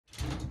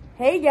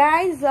Hey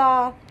guys,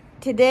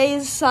 today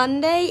is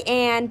Sunday,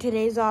 and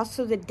today's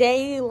also the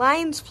day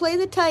Lions play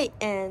the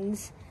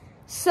Titans.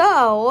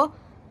 So,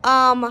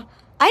 I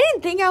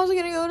didn't think I was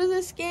going to go to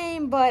this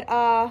game, but,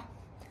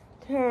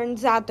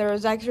 turns out there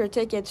was extra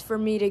tickets for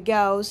me to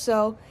go.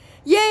 So,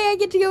 yay, I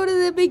get to go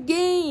to the big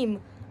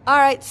game.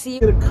 Alright, see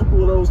you. Get a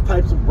couple of those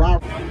types of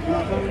robberies.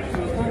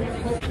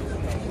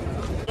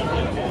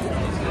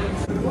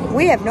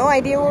 We have no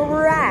idea where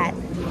we're at.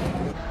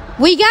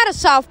 We got a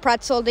soft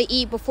pretzel to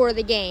eat before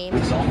the game.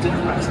 Resulted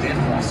arrest and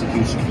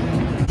prosecution.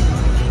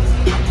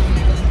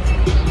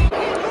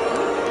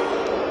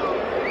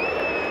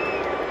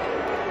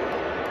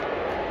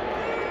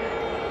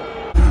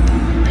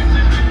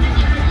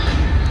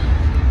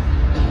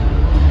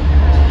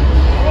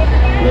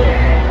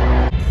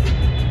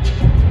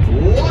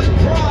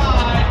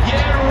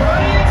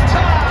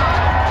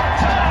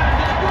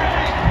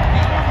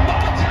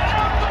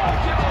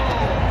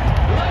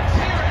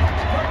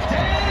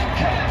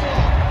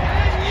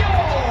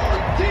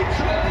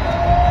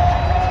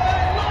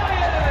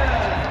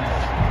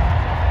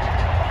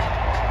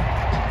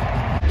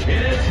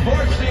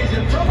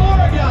 Preseason from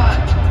Oregon,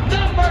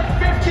 number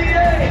 58,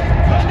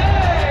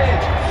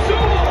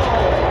 From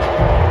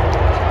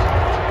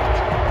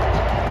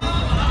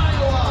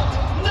Iowa,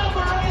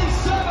 number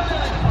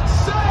 87,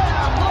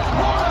 Sam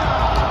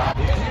Laporta.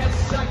 In his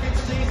second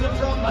season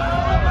from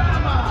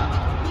Alabama,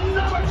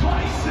 number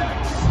 26,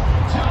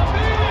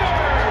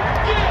 Jameer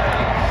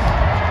Gibbs.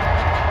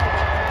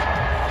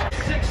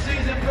 Sixth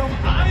season from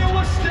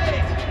Iowa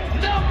State,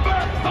 number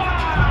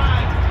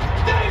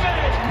 5,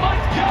 David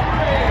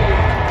Montgomery.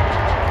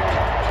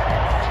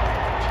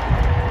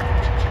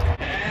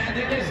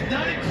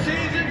 Ninth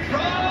season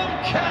from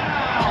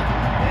Cal,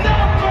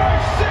 number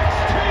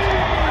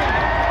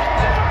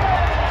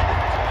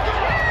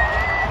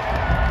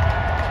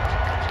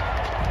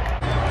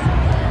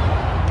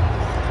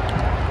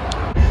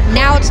 16.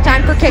 Now it's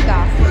time for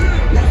kickoff.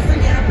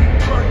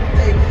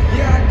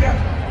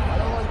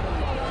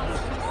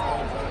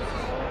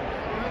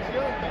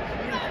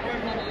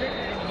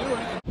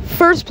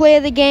 First play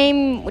of the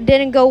game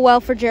didn't go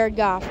well for Jared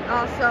Goff.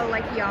 Also,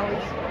 like he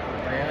always.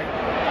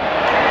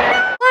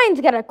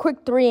 Lions got a quick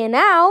 3 and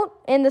out,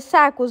 and the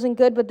sack wasn't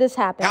good, but this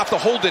happened. Have to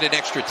hold it an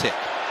extra tick.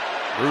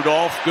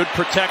 Rudolph, good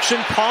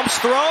protection, pumps,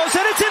 throws,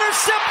 and it's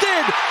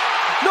intercepted!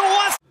 No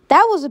less.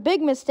 That was a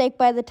big mistake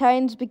by the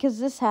Titans because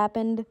this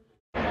happened.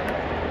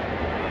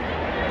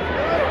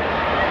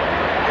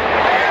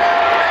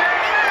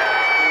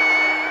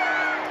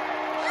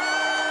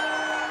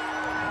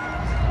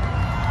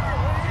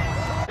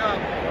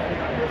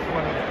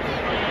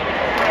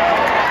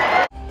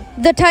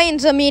 The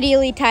Titans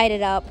immediately tied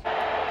it up.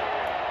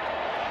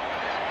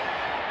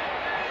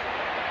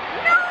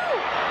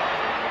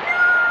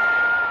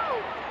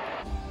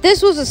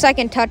 This was the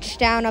second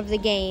touchdown of the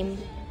game.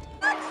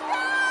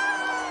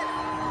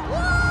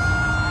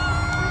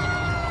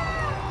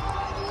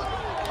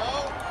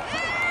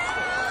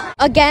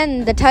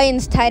 Again, the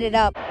Titans tied it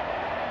up.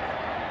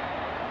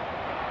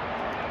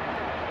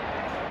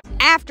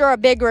 After a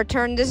big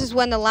return, this is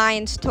when the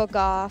Lions took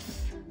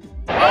off.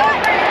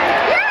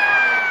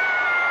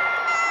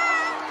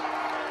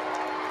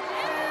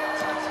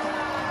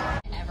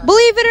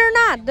 Believe it or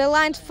not, the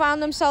Lions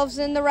found themselves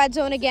in the red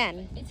zone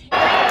again.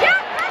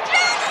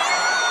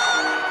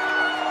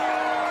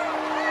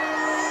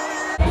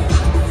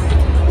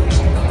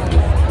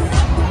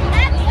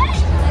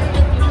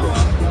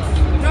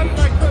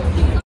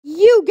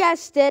 You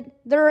guessed it,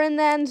 they're in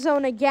the end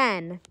zone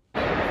again. Oh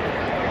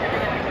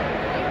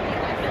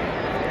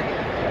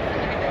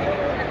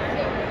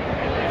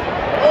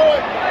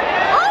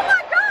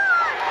my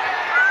God!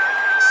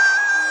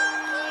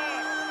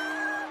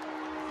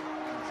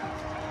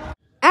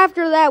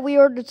 After that, we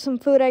ordered some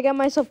food. I got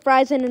myself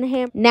fries and a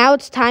ham. Now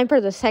it's time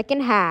for the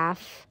second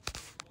half.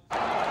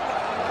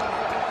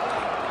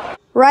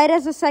 Right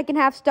as the second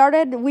half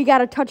started, we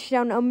got a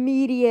touchdown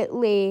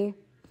immediately.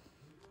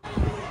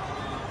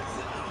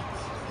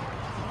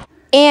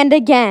 And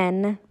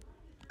again.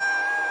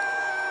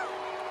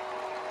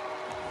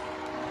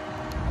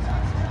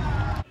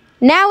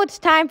 Now it's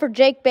time for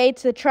Jake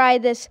Bates to try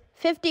this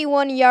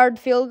 51-yard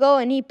field goal,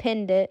 and he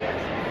pinned it.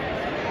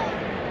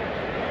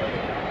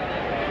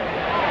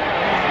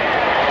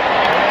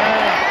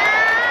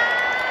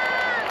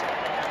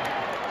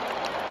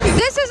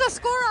 This is a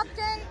score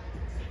update,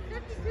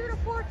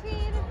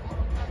 52-14.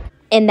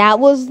 And that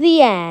was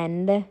the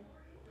end. 4,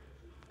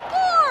 3,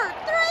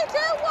 2,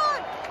 1.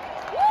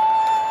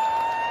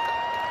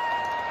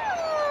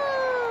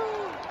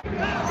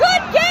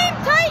 Good game,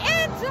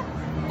 Titans!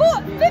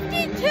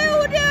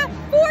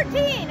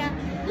 52-14.